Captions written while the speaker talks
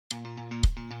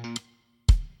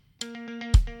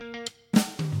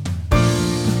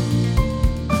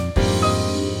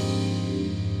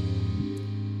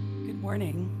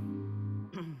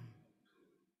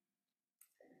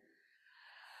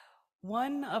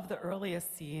One of the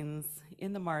earliest scenes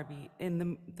in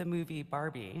the movie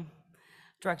Barbie,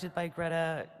 directed by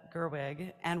Greta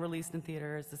Gerwig and released in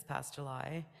theaters this past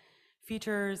July,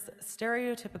 features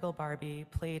stereotypical Barbie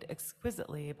played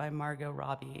exquisitely by Margot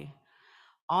Robbie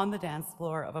on the dance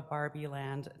floor of a Barbie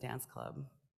Land dance club.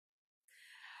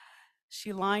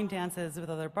 She line dances with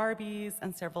other Barbies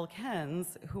and several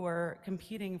Kens who are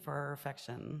competing for her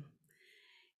affection.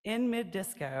 In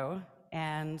mid-disco,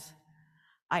 and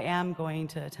I am going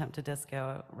to attempt a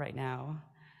disco right now,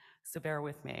 so bear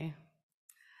with me.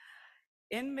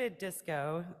 In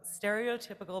mid-disco,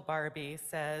 stereotypical Barbie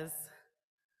says,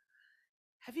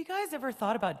 "Have you guys ever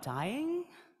thought about dying?"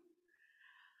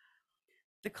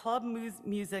 The club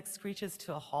music screeches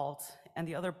to a halt, and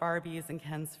the other Barbies and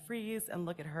Kens freeze and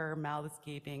look at her, mouths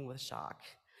gaping with shock.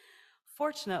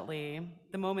 Fortunately,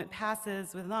 the moment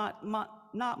passes with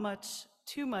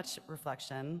too much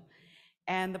reflection,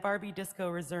 and the Barbie disco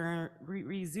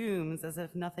resumes as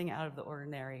if nothing out of the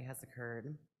ordinary has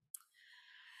occurred.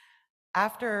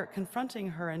 After confronting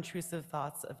her intrusive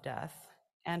thoughts of death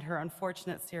and her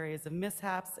unfortunate series of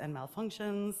mishaps and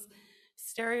malfunctions,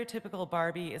 stereotypical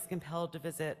Barbie is compelled to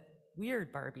visit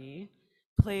Weird Barbie,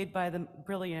 played by the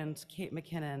brilliant Kate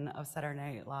McKinnon of Saturday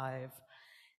Night Live,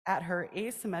 at her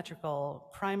asymmetrical,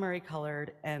 primary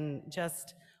colored, and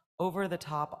just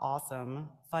over-the-top awesome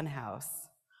funhouse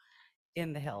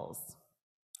in the hills.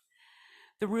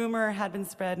 The rumor had been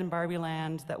spread in Barbie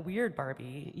Land that Weird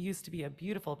Barbie used to be a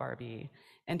beautiful Barbie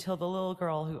until the little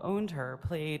girl who owned her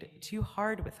played too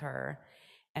hard with her,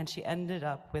 and she ended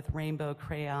up with rainbow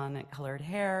crayon-colored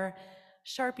hair,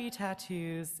 Sharpie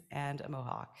tattoos, and a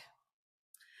mohawk.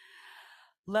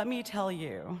 Let me tell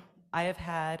you, I have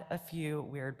had a few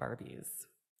weird Barbies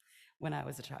when I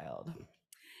was a child.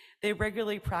 They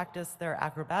regularly practiced their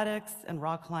acrobatics and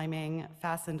rock climbing,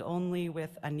 fastened only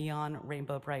with a neon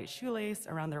rainbow bright shoelace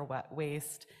around their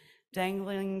waist,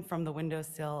 dangling from the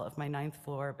windowsill of my 9th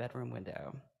floor bedroom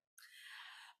window.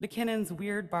 McKinnon's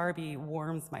Weird Barbie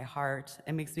warms my heart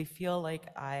and makes me feel like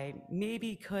I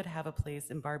maybe could have a place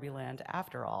in Barbie Land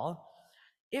after all,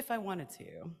 if I wanted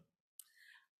to.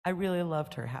 I really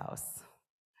loved her house.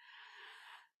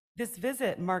 This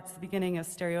visit marks the beginning of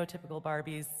stereotypical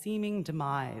Barbie's seeming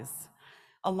demise,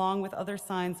 along with other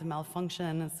signs of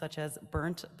malfunction such as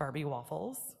burnt Barbie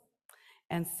waffles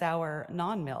and sour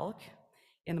non-milk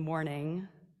in the morning,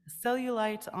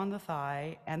 cellulite on the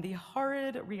thigh, and the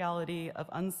horrid reality of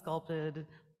unsculpted,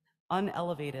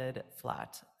 unelevated,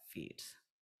 flat feet.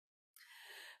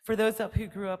 For those who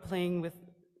grew up playing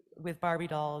with Barbie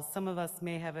dolls, some of us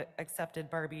may have accepted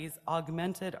Barbie's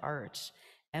augmented arch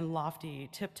and lofty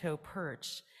tiptoe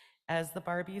perch as the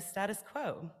Barbie's status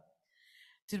quo.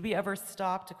 Did we ever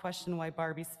stop to question why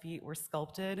Barbie's feet were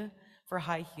sculpted for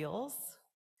high heels?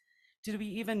 Did we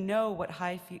even know what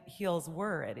high heels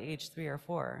were at age 3 or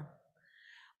 4?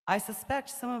 I suspect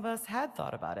some of us had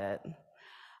thought about it.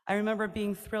 I remember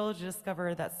being thrilled to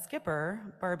discover that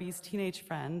Skipper, Barbie's teenage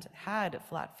friend, had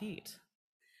flat feet.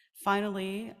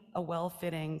 Finally, a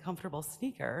well-fitting, comfortable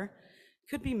sneaker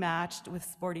could be matched with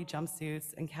sporty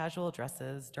jumpsuits and casual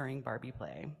dresses during Barbie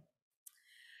play.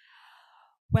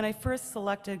 When I first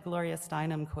selected Gloria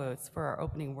Steinem quotes for our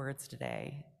opening words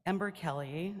today, Ember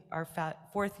Kelly, our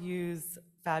Fourth U's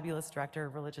fabulous director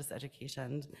of religious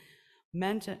education,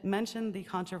 mentioned the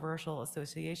controversial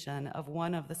association of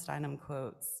one of the Steinem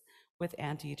quotes with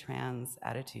anti-trans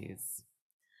attitudes.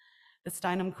 The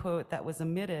Steinem quote that was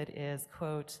omitted is,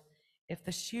 quote, "If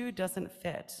the shoe doesn't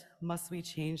fit, must we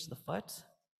change the foot?"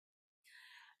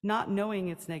 Not knowing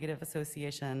its negative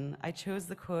association, I chose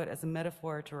the quote as a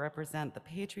metaphor to represent the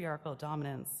patriarchal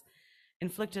dominance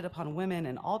inflicted upon women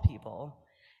and all people,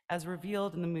 as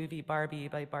revealed in the movie Barbie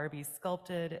by Barbie's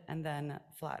sculpted and then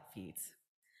flat feet.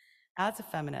 As a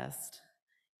feminist,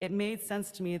 it made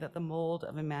sense to me that the mold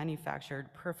of a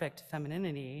manufactured perfect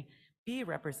femininity be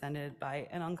represented by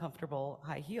an uncomfortable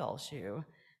high heel shoe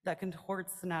that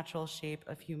contorts the natural shape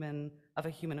of a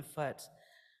human foot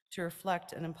to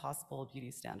reflect an impossible beauty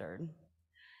standard.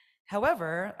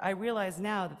 However, I realize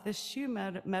now that this shoe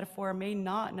metaphor may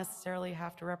not necessarily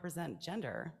have to represent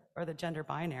gender or the gender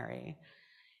binary,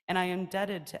 and I am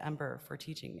indebted to Ember for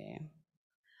teaching me.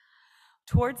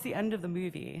 Towards the end of the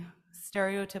movie,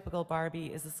 stereotypical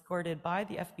Barbie is escorted by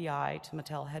the FBI to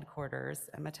Mattel headquarters,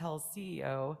 and Mattel's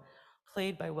CEO,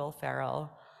 played by Will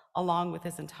Ferrell, along with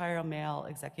his entire male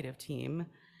executive team,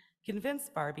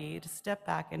 convinced Barbie to step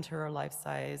back into her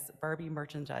life-size Barbie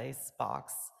merchandise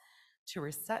box to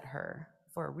reset her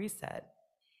for a reset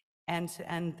and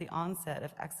to end the onset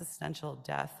of existential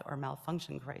death or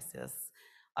malfunction crisis,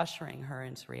 ushering her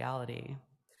into reality.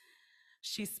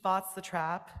 She spots the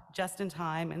trap just in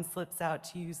time and slips out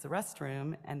to use the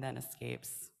restroom and then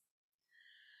escapes.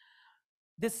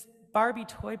 This Barbie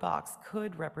toy box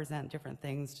could represent different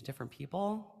things to different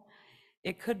people.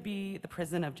 It could be the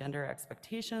prison of gender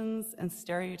expectations and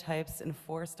stereotypes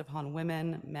enforced upon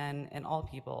women, men, and all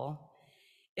people.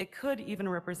 It could even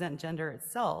represent gender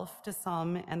itself to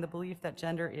some, and the belief that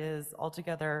gender is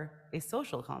altogether a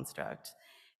social construct,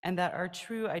 and that our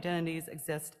true identities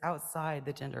exist outside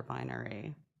the gender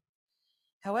binary.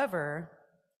 However,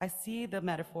 I see the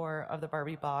metaphor of the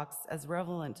Barbie box as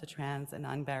relevant to trans and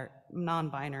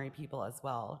non-binary people as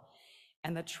well,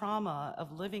 and the trauma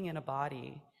of living in a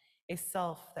body, a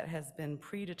self that has been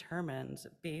predetermined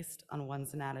based on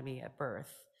one's anatomy at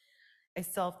birth, a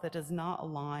self that does not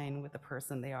align with the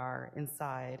person they are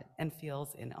inside and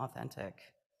feels inauthentic.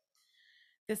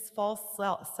 This false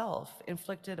self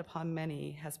inflicted upon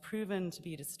many has proven to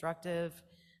be destructive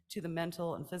to the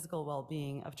mental and physical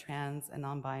well-being of trans and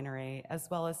non-binary, as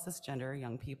well as cisgender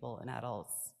young people and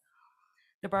adults.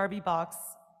 The Barbie box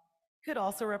could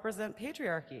also represent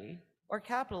patriarchy or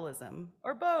capitalism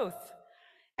or both,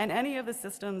 and any of the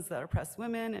systems that oppress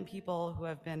women and people who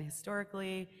have been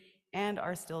historically and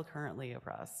are still currently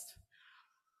oppressed.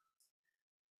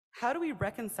 How do we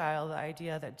reconcile the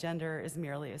idea that gender is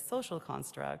merely a social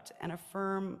construct and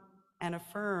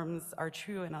affirms our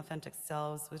true and authentic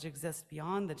selves which exist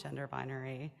beyond the gender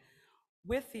binary,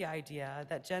 with the idea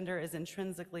that gender is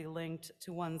intrinsically linked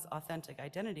to one's authentic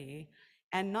identity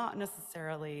and not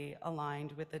necessarily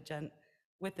aligned with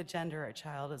the gender a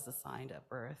child is assigned at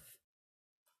birth?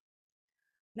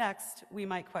 Next, we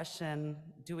might question,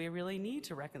 do we really need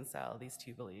to reconcile these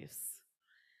two beliefs?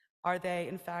 Are they,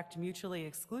 in fact, mutually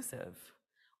exclusive?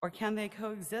 Or can they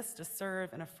coexist to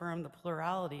serve and affirm the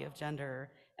plurality of gender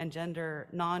and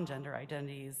non-gender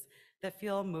identities that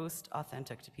feel most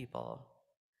authentic to people?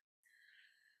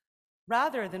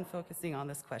 Rather than focusing on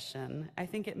this question, I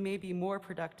think it may be more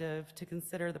productive to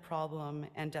consider the problem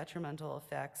and detrimental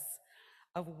effects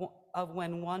of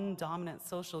when one dominant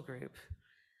social group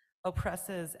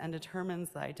oppresses and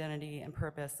determines the identity and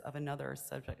purpose of another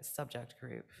subject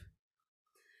group.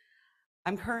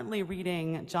 I'm currently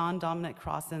reading John Dominic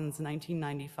Crossan's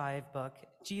 1995 book,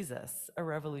 Jesus, A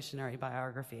Revolutionary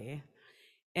Biography.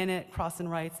 In it, Crossan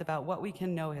writes about what we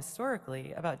can know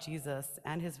historically about Jesus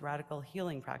and his radical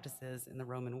healing practices in the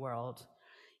Roman world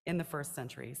in the 1st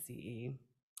century CE.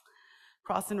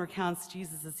 Crossan recounts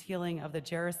Jesus' healing of the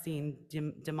Gerasene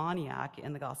demoniac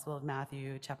in the Gospel of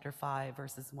Matthew, chapter 5,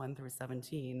 verses 1 through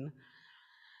 17.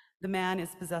 The man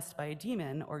is possessed by a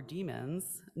demon, or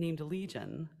demons, named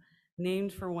Legion,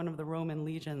 named for one of the Roman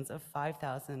legions of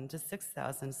 5,000 to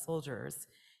 6,000 soldiers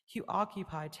who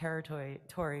occupied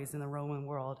territories in the Roman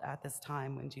world at this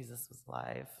time when Jesus was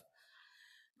alive.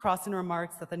 Crossan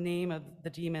remarks that the name of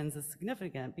the demons is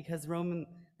significant because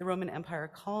the Roman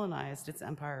Empire colonized its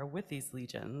empire with these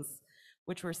legions,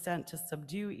 which were sent to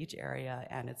subdue each area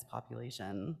and its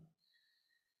population.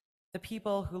 The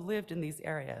people who lived in these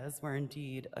areas were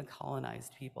indeed a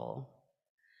colonized people.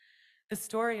 The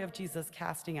story of Jesus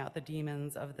casting out the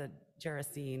demons of the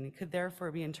Gerasene could therefore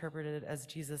be interpreted as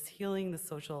Jesus healing the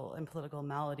social and political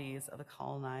maladies of the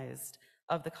colonized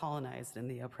and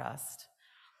the oppressed.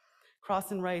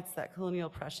 Crossan writes that colonial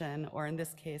oppression, or in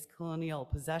this case, colonial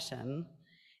possession,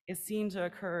 is seen to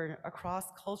occur across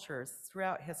cultures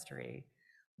throughout history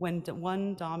when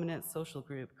one dominant social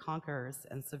group conquers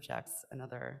and subjects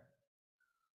another.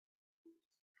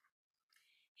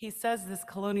 He says this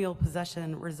colonial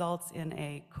possession results in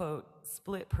a, quote,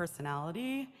 split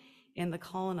personality in the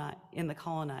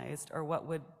colonized, or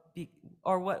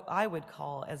what I would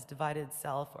call as divided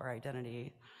self or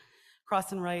identity.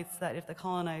 Crossan writes that if the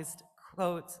colonized,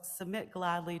 quote, submit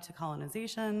gladly to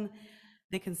colonization,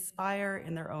 they conspire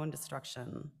in their own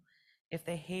destruction. If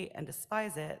they hate and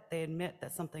despise it, they admit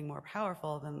that something more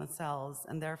powerful than themselves,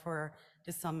 and therefore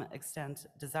to some extent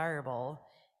desirable,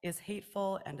 is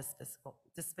hateful and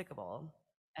despicable,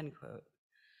 end quote.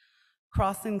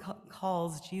 Crossan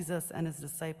calls Jesus and his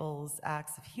disciples'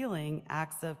 acts of healing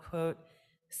acts of, quote,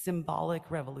 symbolic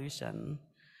revolution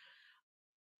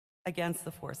against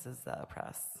the forces that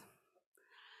oppress.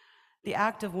 The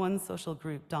act of one social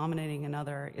group dominating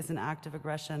another is an act of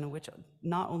aggression which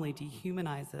not only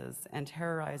dehumanizes and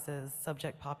terrorizes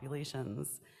subject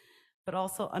populations, but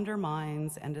also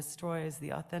undermines and destroys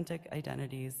the authentic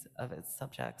identities of its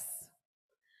subjects.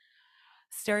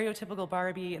 Stereotypical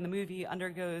Barbie in the movie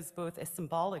undergoes both a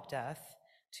symbolic death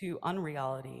to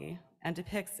unreality and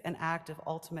depicts an act of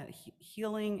ultimate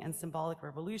healing and symbolic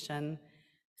revolution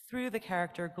through the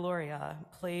character Gloria,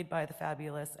 played by the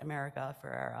fabulous America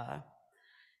Ferrera,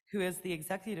 who is the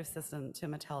executive assistant to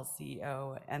Mattel's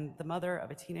CEO and the mother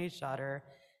of a teenage daughter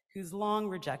who's long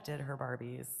rejected her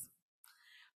Barbies.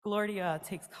 Gloria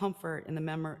takes comfort in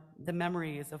the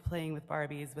memories of playing with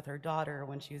Barbies with her daughter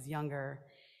when she was younger,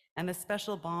 and the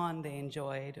special bond they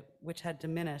enjoyed, which had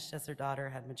diminished as her daughter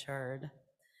had matured.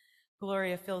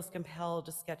 Gloria feels compelled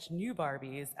to sketch new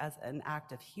Barbies as an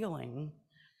act of healing.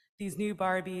 These new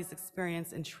Barbies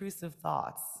experience intrusive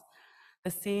thoughts,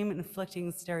 the same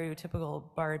inflicting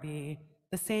stereotypical Barbie,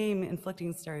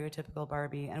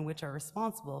 and which are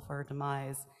responsible for her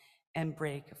demise and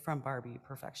break from Barbie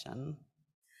perfection.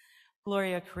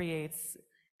 Gloria creates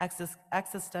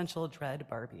existential dread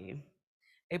Barbie,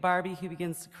 a Barbie who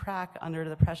begins to crack under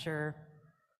the pressure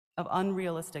of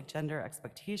unrealistic gender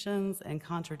expectations and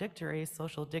contradictory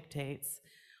social dictates,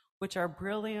 which are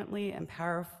brilliantly and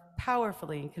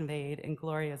powerfully conveyed in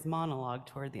Gloria's monologue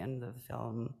toward the end of the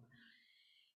film.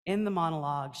 In the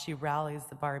monologue, she rallies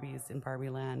the Barbies in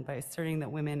Barbie Land by asserting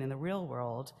that women in the real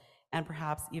world, and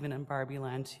perhaps even in Barbie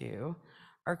Land too,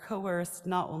 are coerced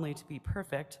not only to be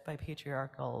perfect by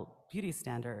patriarchal beauty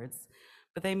standards,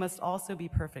 but they must also be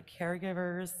perfect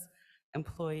caregivers,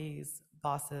 employees,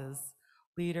 bosses,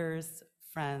 leaders,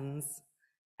 friends,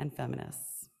 and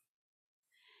feminists.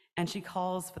 And she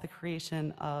calls for the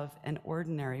creation of an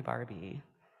ordinary Barbie,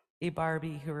 a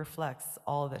Barbie who reflects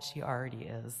all that she already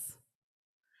is.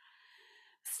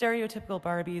 Stereotypical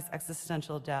Barbie's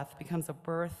existential death becomes a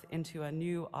birth into a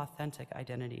new authentic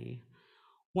identity,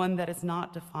 one that is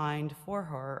not defined for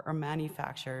her or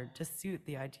manufactured to suit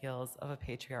the ideals of a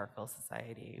patriarchal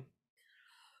society.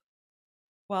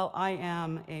 While I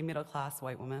am a middle-class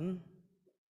white woman,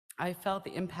 I felt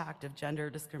the impact of gender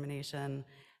discrimination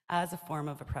as a form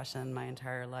of oppression my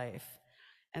entire life,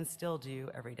 and still do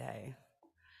every day.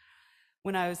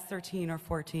 When I was 13 or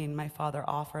 14, my father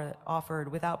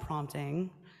offered without prompting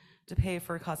to pay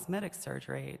for cosmetic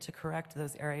surgery to correct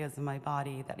those areas of my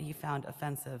body that he found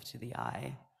offensive to the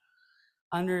eye,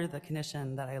 under the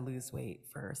condition that I lose weight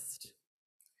first.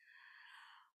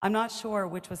 I'm not sure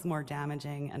which was more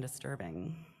damaging and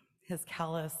disturbing, his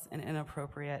callous and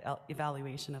inappropriate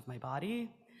evaluation of my body,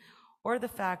 or the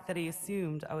fact that he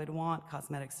assumed I would want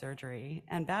cosmetic surgery,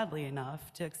 and badly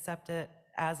enough to accept it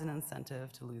as an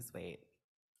incentive to lose weight.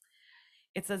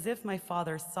 It's as if my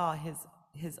father saw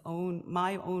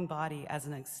my own body as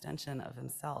an extension of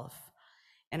himself,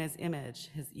 and his image,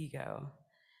 his ego,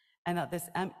 and that this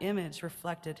image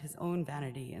reflected his own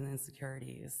vanity and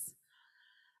insecurities.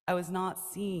 I was not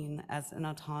seen as an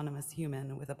autonomous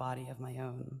human with a body of my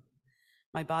own.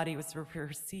 My body was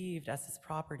perceived as his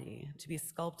property, to be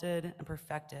sculpted and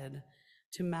perfected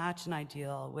to match an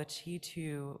ideal which he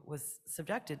too was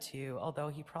subjected to, although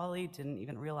he probably didn't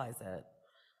even realize it.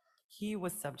 He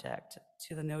was subject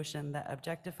to the notion that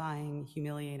objectifying,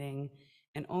 humiliating,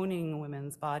 and owning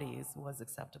women's bodies was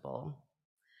acceptable.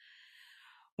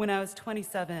 When I was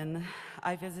 27,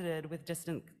 I visited with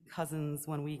distant cousins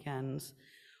one weekend.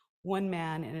 One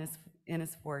man in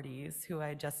his 40s, who I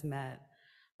had just met,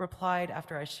 replied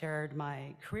after I shared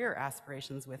my career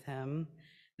aspirations with him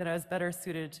that I was better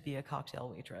suited to be a cocktail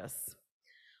waitress.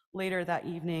 Later that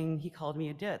evening, he called me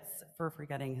a ditz for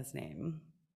forgetting his name.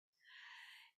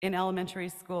 In elementary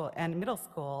school and middle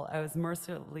school, I was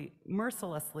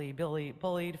mercilessly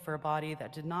bullied for a body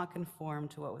that did not conform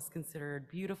to what was considered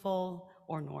beautiful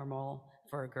or normal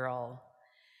for a girl.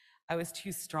 I was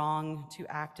too strong, too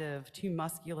active, too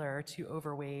muscular, too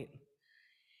overweight.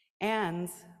 And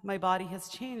my body has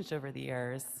changed over the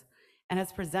years and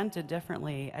has presented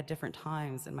differently at different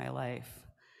times in my life.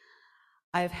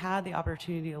 I have had the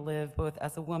opportunity to live both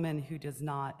as a woman who does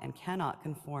not and cannot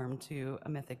conform to a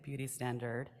mythic beauty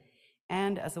standard,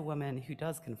 and as a woman who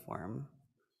does conform.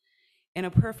 In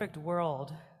a perfect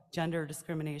world, gender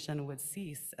discrimination would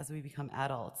cease as we become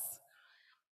adults.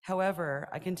 However,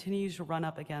 I continue to run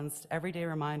up against everyday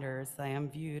reminders that I am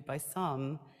viewed by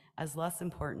some as less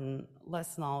important,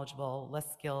 less knowledgeable,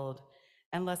 less skilled,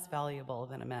 and less valuable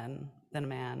than a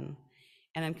man,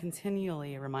 and I'm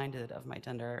continually reminded of my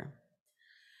gender.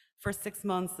 For 6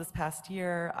 months this past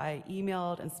year, I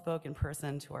emailed and spoke in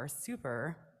person to our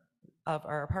super of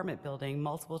our apartment building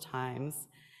multiple times,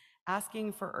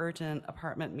 asking for urgent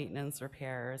apartment maintenance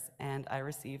repairs, and I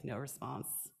received no response.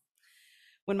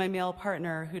 When my male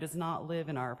partner, who does not live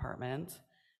in our apartment,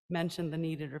 mentioned the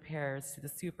needed repairs to the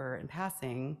super in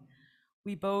passing,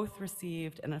 we both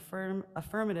received an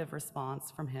affirmative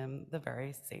response from him the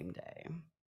very same day.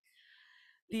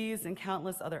 These and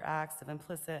countless other acts of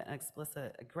implicit and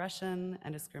explicit aggression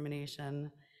and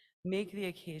discrimination make the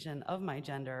occasion of my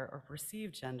gender or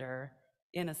perceived gender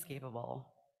inescapable.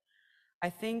 I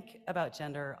think about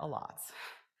gender a lot.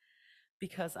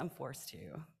 because I'm forced to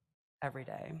every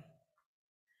day.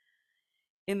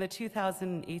 In the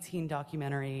 2018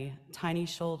 documentary, Tiny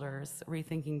Shoulders,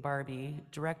 Rethinking Barbie,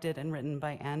 directed and written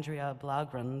by Andrea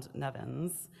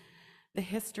Blaugrund-Nevins, the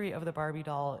history of the Barbie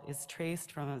doll is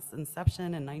traced from its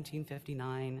inception in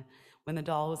 1959, when the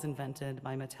doll was invented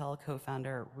by Mattel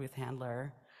co-founder Ruth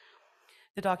Handler.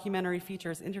 The documentary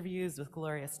features interviews with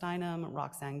Gloria Steinem,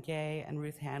 Roxane Gay, and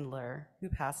Ruth Handler, who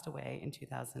passed away in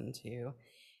 2002,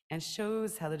 and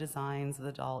shows how the designs of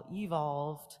the doll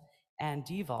evolved and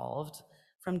devolved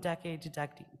from decade to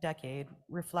decade,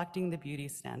 reflecting the beauty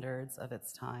standards of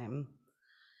its time.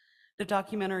 The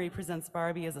documentary presents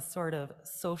Barbie as a sort of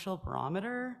social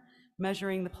barometer,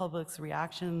 measuring the public's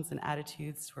reactions and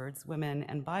attitudes towards women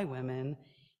and by women,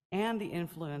 and the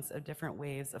influence of different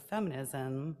waves of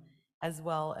feminism, as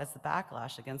well as the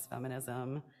backlash against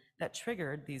feminism that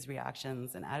triggered these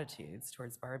reactions and attitudes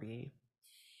towards Barbie.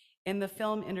 In the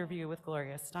film interview with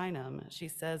Gloria Steinem, she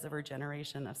says of her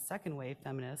generation of second-wave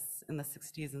feminists in the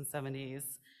 60s and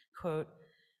 70s, quote,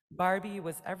 "Barbie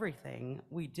was everything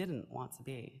we didn't want to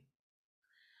be."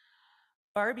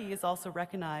 Barbie is also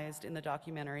recognized in the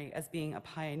documentary as being a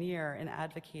pioneer in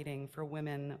advocating for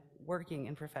women working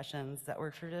in professions that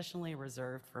were traditionally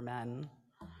reserved for men.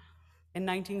 In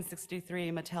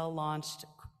 1963, Mattel launched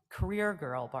Career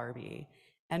Girl Barbie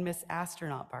and Miss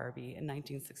Astronaut Barbie in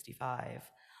 1965,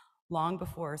 long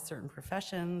before certain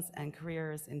professions and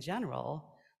careers in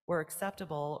general were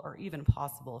acceptable or even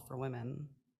possible for women.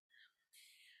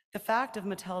 The fact of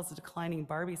Mattel's declining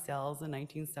Barbie sales in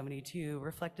 1972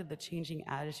 reflected the changing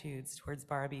attitudes towards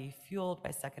Barbie fueled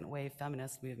by second-wave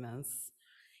feminist movements.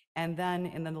 And then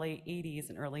in the late 80s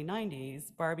and early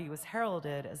 90s, Barbie was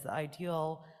heralded as the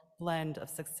ideal blend of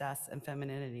success and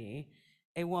femininity,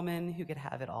 a woman who could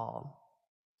have it all.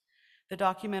 The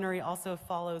documentary also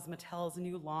follows Mattel's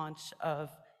new launch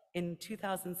in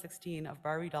 2016 of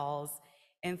Barbie dolls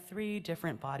in 3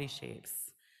 different body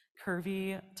shapes: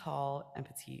 curvy, tall, and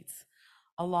petite,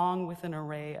 along with an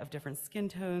array of different skin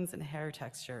tones and hair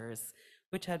textures,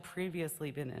 which had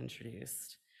previously been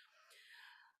introduced.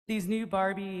 These new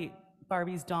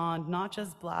Barbies donned not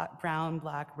just brown,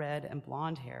 black, red, and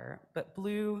blonde hair, but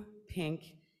blue,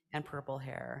 pink, and purple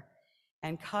hair,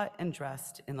 and cut and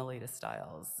dressed in the latest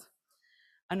styles.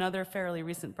 Another fairly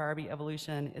recent Barbie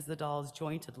evolution is the doll's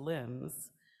jointed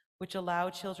limbs, which allow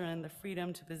children the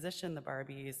freedom to position the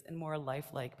Barbies in more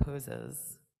lifelike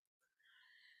poses.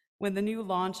 When the new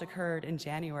launch occurred in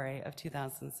January of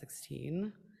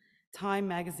 2016, Time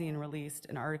magazine released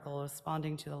an article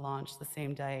responding to the launch the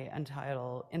same day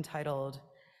entitled,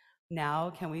 "Now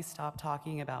Can We Stop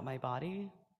Talking About My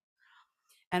Body?"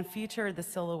 and featured the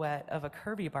silhouette of a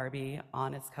curvy Barbie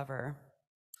on its cover.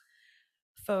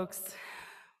 Folks,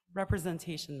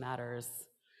 representation matters.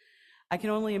 I can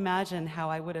only imagine how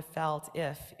I would have felt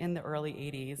if, in the early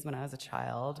 80s, when I was a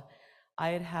child, I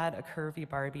had had a curvy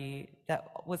Barbie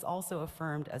that was also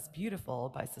affirmed as beautiful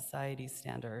by society's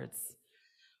standards,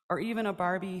 or even a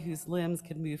Barbie whose limbs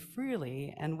could move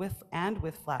freely and with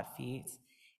flat feet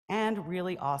and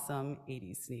really awesome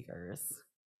 80s sneakers.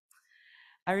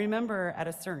 I remember at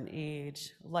a certain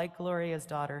age, like Gloria's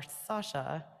daughter,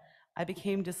 Sasha, I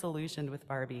became disillusioned with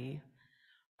Barbie.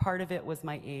 Part of it was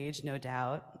my age, no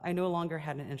doubt. I no longer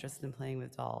had an interest in playing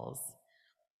with dolls.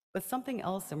 But something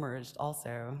else emerged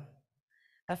also,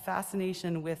 a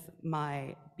fascination with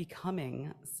my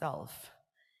becoming self,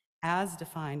 as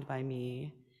defined by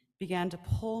me, began to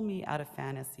pull me out of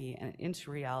fantasy and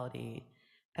into reality,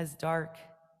 as dark,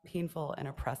 painful, and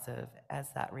oppressive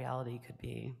as that reality could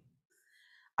be.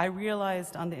 I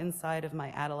realized on the inside of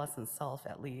my adolescent self,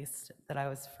 at least, that I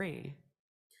was free,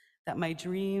 that my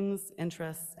dreams,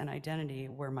 interests, and identity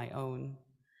were my own.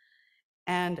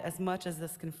 And as much as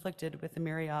this conflicted with the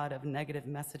myriad of negative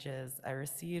messages I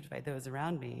received by those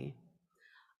around me,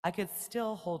 I could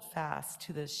still hold fast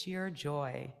to the sheer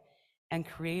joy and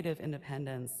creative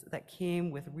independence that came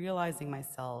with realizing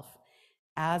myself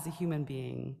as a human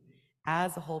being,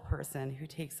 as a whole person who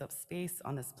takes up space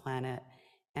on this planet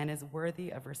and is worthy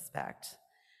of respect,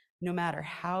 no matter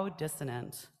how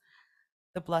dissonant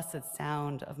the blessed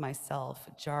sound of myself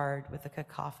jarred with the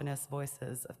cacophonous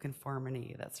voices of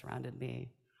conformity that surrounded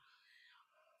me.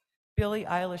 Billie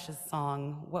Eilish's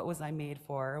song, "What Was I Made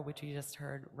For?", which we just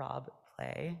heard Rob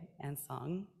play and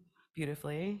sung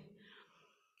beautifully,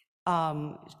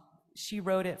 she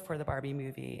wrote it for the Barbie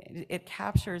movie. It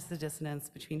captures the dissonance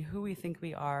between who we think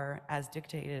we are as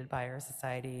dictated by our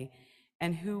society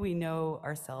and who we know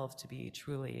ourselves to be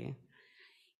truly.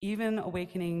 Even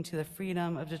awakening to the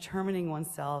freedom of determining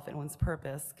oneself and one's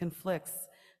purpose conflicts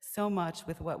so much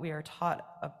with what we are taught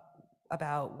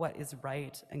about what is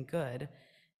right and good,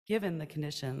 given the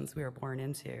conditions we are born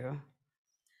into.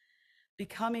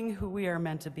 Becoming who we are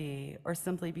meant to be, or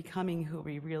simply becoming who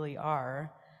we really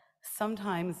are,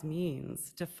 sometimes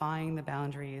means defying the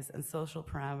boundaries and social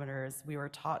parameters we were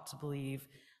taught to believe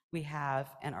we have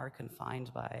and are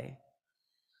confined by.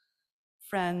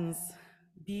 Friends,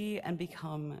 be and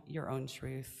become your own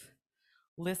truth.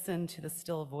 Listen to the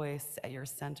still voice at your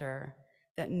center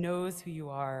that knows who you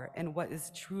are and what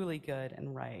is truly good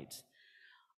and right.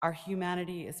 Our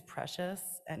humanity is precious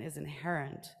and is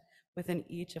inherent within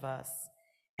each of us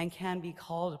and can be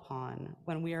called upon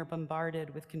when we are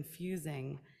bombarded with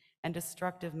confusing and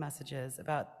destructive messages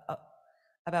about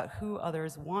who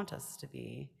others want us to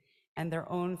be and their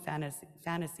own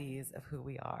fantasies of who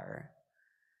we are.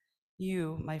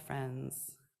 You, my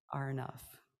friends, are enough.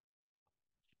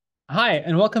 Hi,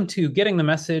 and welcome to Getting the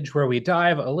Message, where we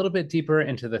dive a little bit deeper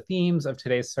into the themes of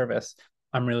today's service.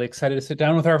 I'm really excited to sit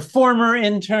down with our former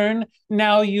intern,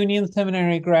 now Union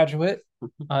Seminary graduate,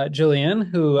 Jillian,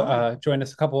 who joined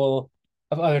us a couple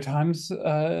of other times,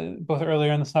 both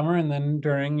earlier in the summer and then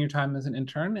during your time as an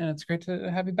intern. And it's great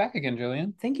to have you back again,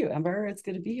 Jillian. Thank you, Ember. It's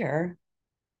good to be here.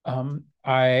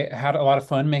 I had a lot of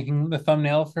fun making the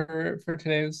thumbnail for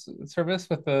today's service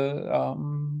with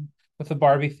the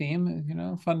Barbie theme. You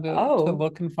know, fun to Oh,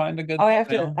 look and find a good oh,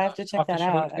 thumbnail. I have to check I'll have to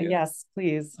that show it out. to you. Yes,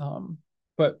 please.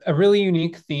 But a really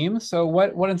unique theme. So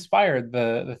what inspired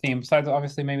the theme besides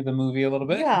obviously maybe the movie a little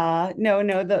bit? Yeah, no,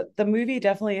 the movie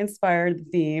definitely inspired the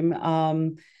theme.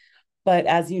 But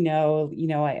as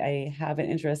I have an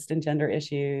interest in gender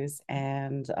issues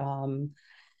and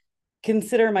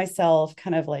consider myself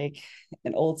kind of like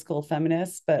an old school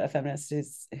feminist, but a feminist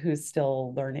who's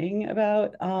still learning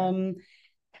about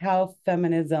how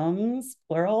feminisms,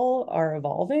 plural, are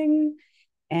evolving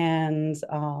and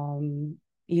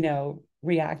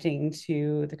reacting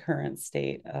to the current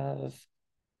state of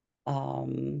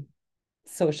um,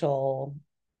 social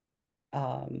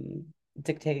um,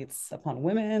 dictates upon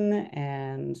women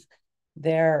and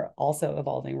their also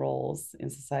evolving roles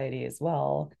in society as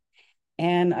well.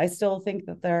 And I still think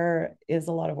that there is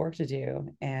a lot of work to do,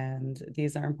 and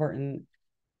these are important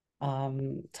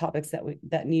topics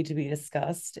that need to be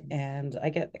discussed. And I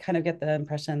get the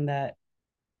impression that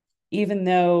even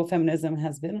though feminism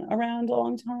has been around a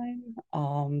long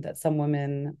time, that some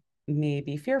women may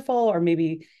be fearful or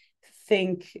maybe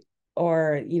think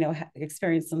or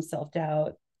experience some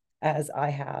self-doubt as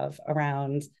I have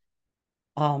around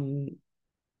um,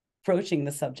 broaching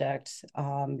the subject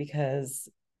because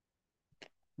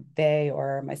they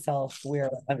or myself we're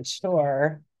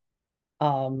unsure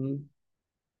um,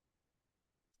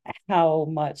 how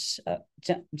much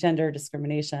gender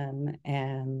discrimination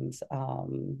and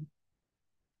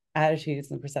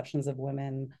attitudes and perceptions of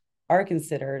women are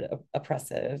considered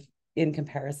oppressive in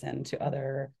comparison to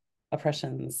other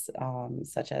oppressions,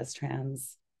 such as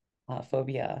trans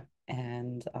phobia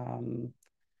and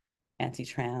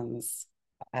anti-trans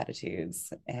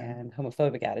attitudes and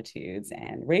homophobic attitudes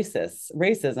and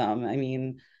racism. I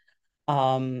mean,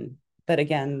 but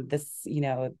again,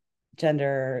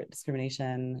 gender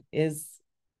discrimination is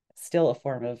still a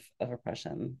form of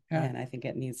oppression, Yeah, and I think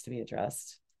it needs to be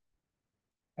addressed.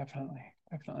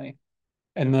 definitely.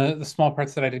 And the small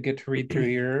parts that I did get to read through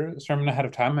your sermon ahead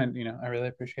of time, and I really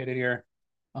appreciated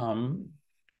um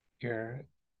your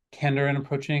candor in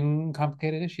approaching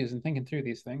complicated issues and thinking through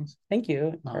these things. Thank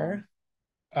you Um, for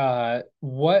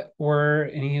what were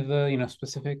any of the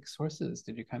specific sources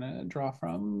did you kind of draw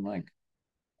from? Like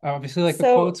obviously, like the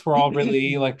so quotes were all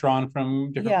really like drawn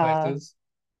from different yeah. places.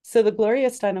 So the Gloria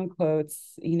Steinem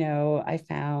quotes, I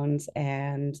found,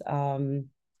 and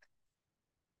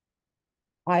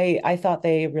I thought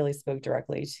they really spoke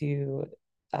directly to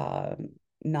um,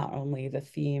 not only the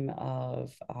theme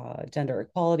of gender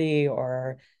equality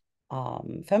or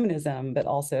feminism, but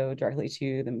also directly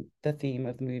to the theme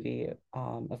of the movie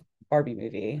of Barbie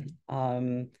movie.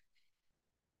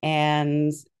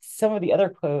 And some of the other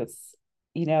quotes,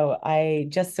 I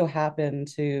just so happened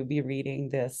to be reading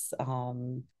this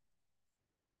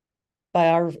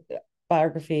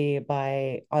biography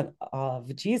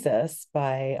of Jesus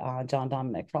by John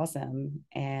Dominic Crossan,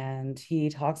 and he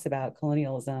talks about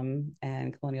colonialism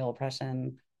and colonial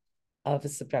oppression of a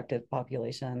subjective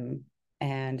population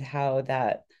and how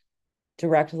that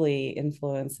directly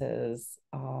influences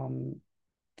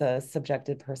the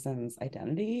subjected person's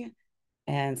identity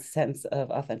and sense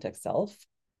of authentic self.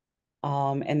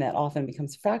 And that often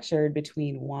becomes fractured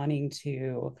between wanting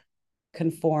to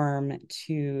conform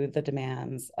to the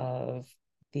demands of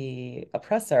the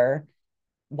oppressor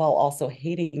while also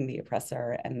hating the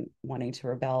oppressor and wanting to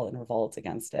rebel and revolt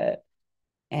against it.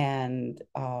 and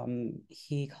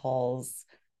he calls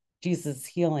Jesus'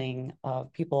 healing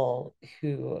of people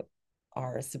who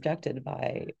are subjected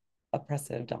by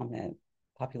oppressive, dominant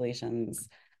populations,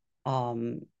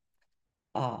 um,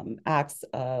 acts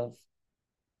of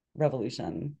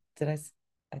revolution. I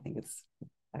think it's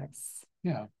acts,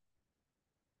 Yeah.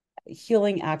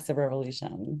 healing acts of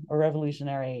revolution or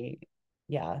revolutionary.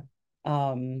 Yeah.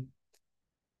 Um,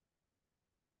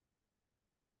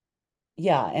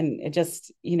 yeah. And it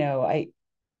just,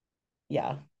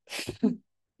 yeah, you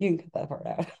can cut that part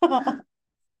out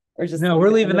or just No, leave we're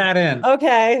it leaving in that in.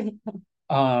 okay.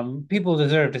 People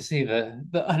deserve to see the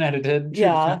unedited truth.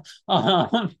 Yeah.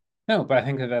 No, but I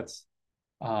think that's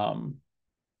um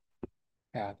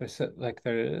yeah, there's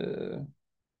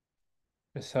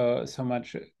so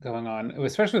much going on,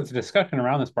 especially with the discussion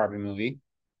around this Barbie movie.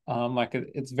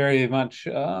 It's very much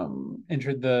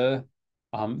entered the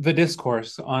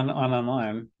discourse on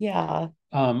online. Yeah.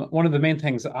 One of the main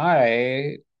things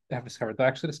I have discovered, I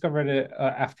actually discovered it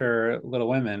after Little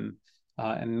Women,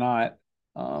 and not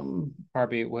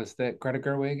Barbie, was that Greta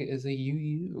Gerwig is a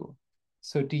UU.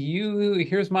 So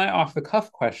here's my off the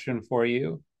cuff question for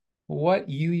you. What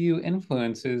UU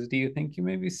influences do you think you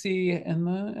maybe see in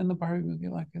the Barbie movie?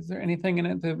 Like, is there anything in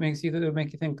it that make you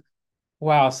think,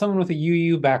 wow, someone with a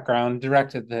UU background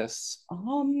directed this?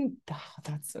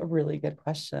 That's a really good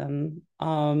question.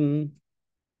 I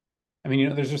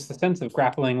mean, there's just the sense of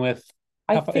grappling with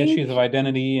I tough issues of think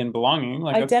identity and belonging.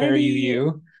 Like that's very identity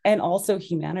UU, and also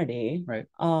humanity. right?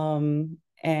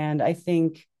 And I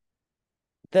think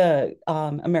the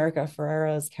America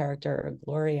Ferrera's character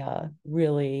Gloria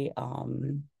really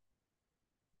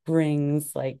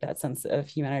brings like that sense of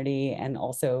humanity, and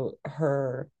also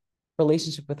her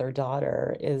relationship with her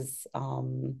daughter is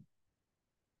kind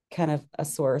of a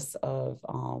source of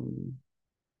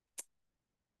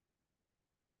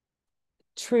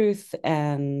truth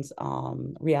and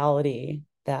reality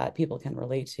that people can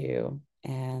relate to.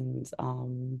 And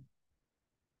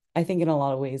I think in a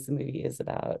lot of ways the movie is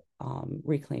about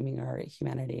reclaiming our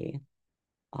humanity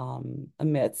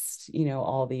amidst,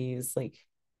 all these like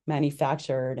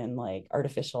manufactured and like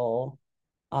artificial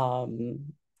um,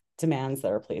 demands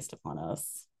that are placed upon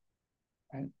us.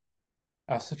 Right.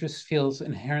 Also, just feels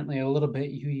inherently a little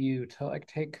bit UU to like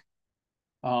take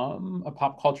a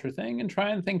pop culture thing and try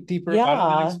and think deeper about it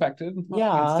than Yeah, expected, like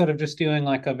yeah, instead of just doing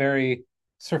like a very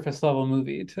surface level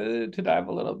movie to dive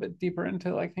a little bit deeper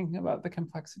into like thinking about the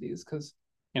complexities. Because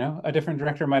a different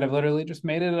director might have literally just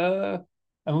made it a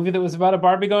movie that was about a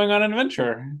Barbie going on an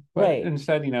adventure, but right.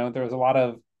 instead there was a lot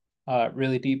of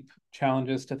really deep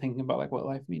challenges to thinking about like what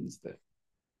life means. That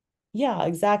Yeah,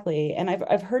 exactly. And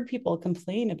I've heard people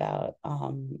complain about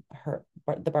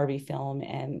the Barbie film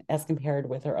and as compared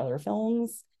with her other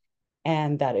films,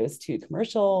 and that it was too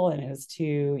commercial and it was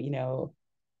too,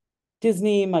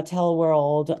 Disney, Mattel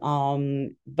World.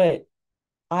 But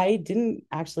I didn't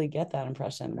actually get that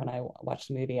impression when I watched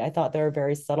the movie. I thought there were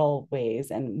very subtle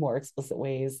ways and more explicit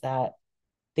ways that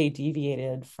they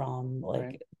deviated from right,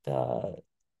 like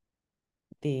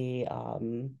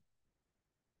the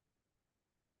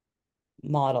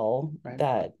model right,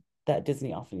 that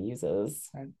Disney often uses.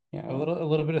 right. You A know,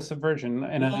 little bit of subversion, a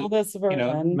and little bit of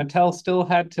subversion. Mattel still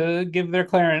had to give their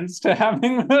clearance to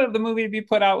having the movie be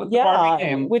put out with the Barbie Yeah,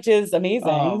 name. which is amazing.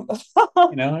 Um,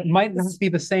 it might not be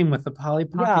the same with the Polly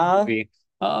Pocket Yeah. movie.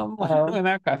 Oh. When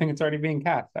that I think it's already being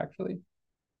cast actually.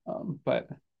 But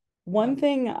One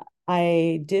thing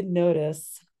I did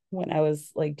notice when I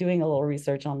was like doing a little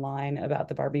research online about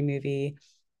the Barbie movie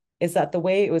is that the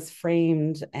way it was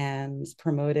framed and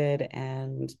promoted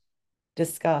and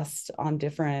discussed on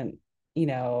different, you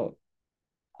know,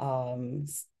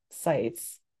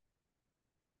 sites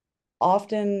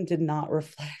often did not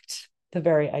reflect the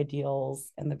very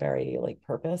ideals and the very like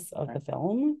purpose of the right.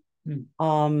 film.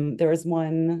 Hmm. There was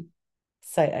one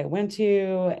site I went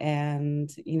to, and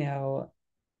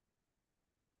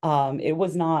it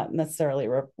was not necessarily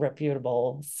a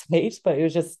reputable site, but it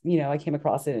was just, I came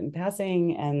across it in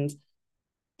passing, and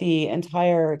the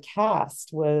entire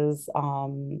cast was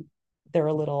there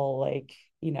were little like,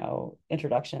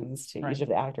 introductions to Right. each of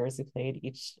the actors who played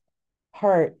each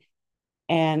part.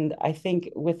 And I think,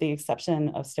 with the exception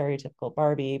of stereotypical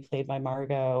Barbie, played by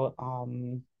Margot, oh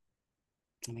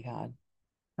my God,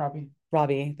 Robbie.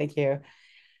 Robbie, thank you.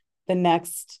 The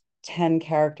next 10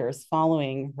 characters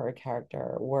following her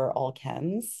character were all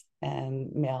Kens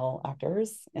and male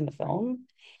actors in the Right. film.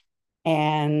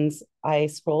 And I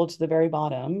scrolled to the very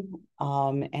bottom,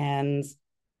 and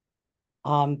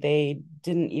they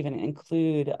didn't even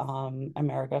include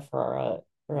America Ferrera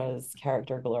Barbara's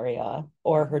character Gloria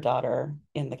or her daughter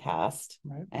in the cast.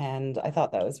 Right. And I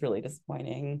thought that was really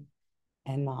disappointing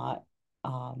and not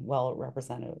well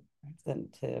representative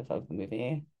of the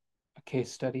movie. A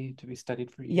case study to be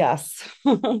studied for you. Yes.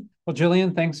 Well,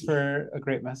 Jillian, thanks for a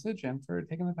great message and for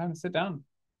taking the time to sit down.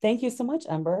 Thank you so much,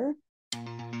 Ember.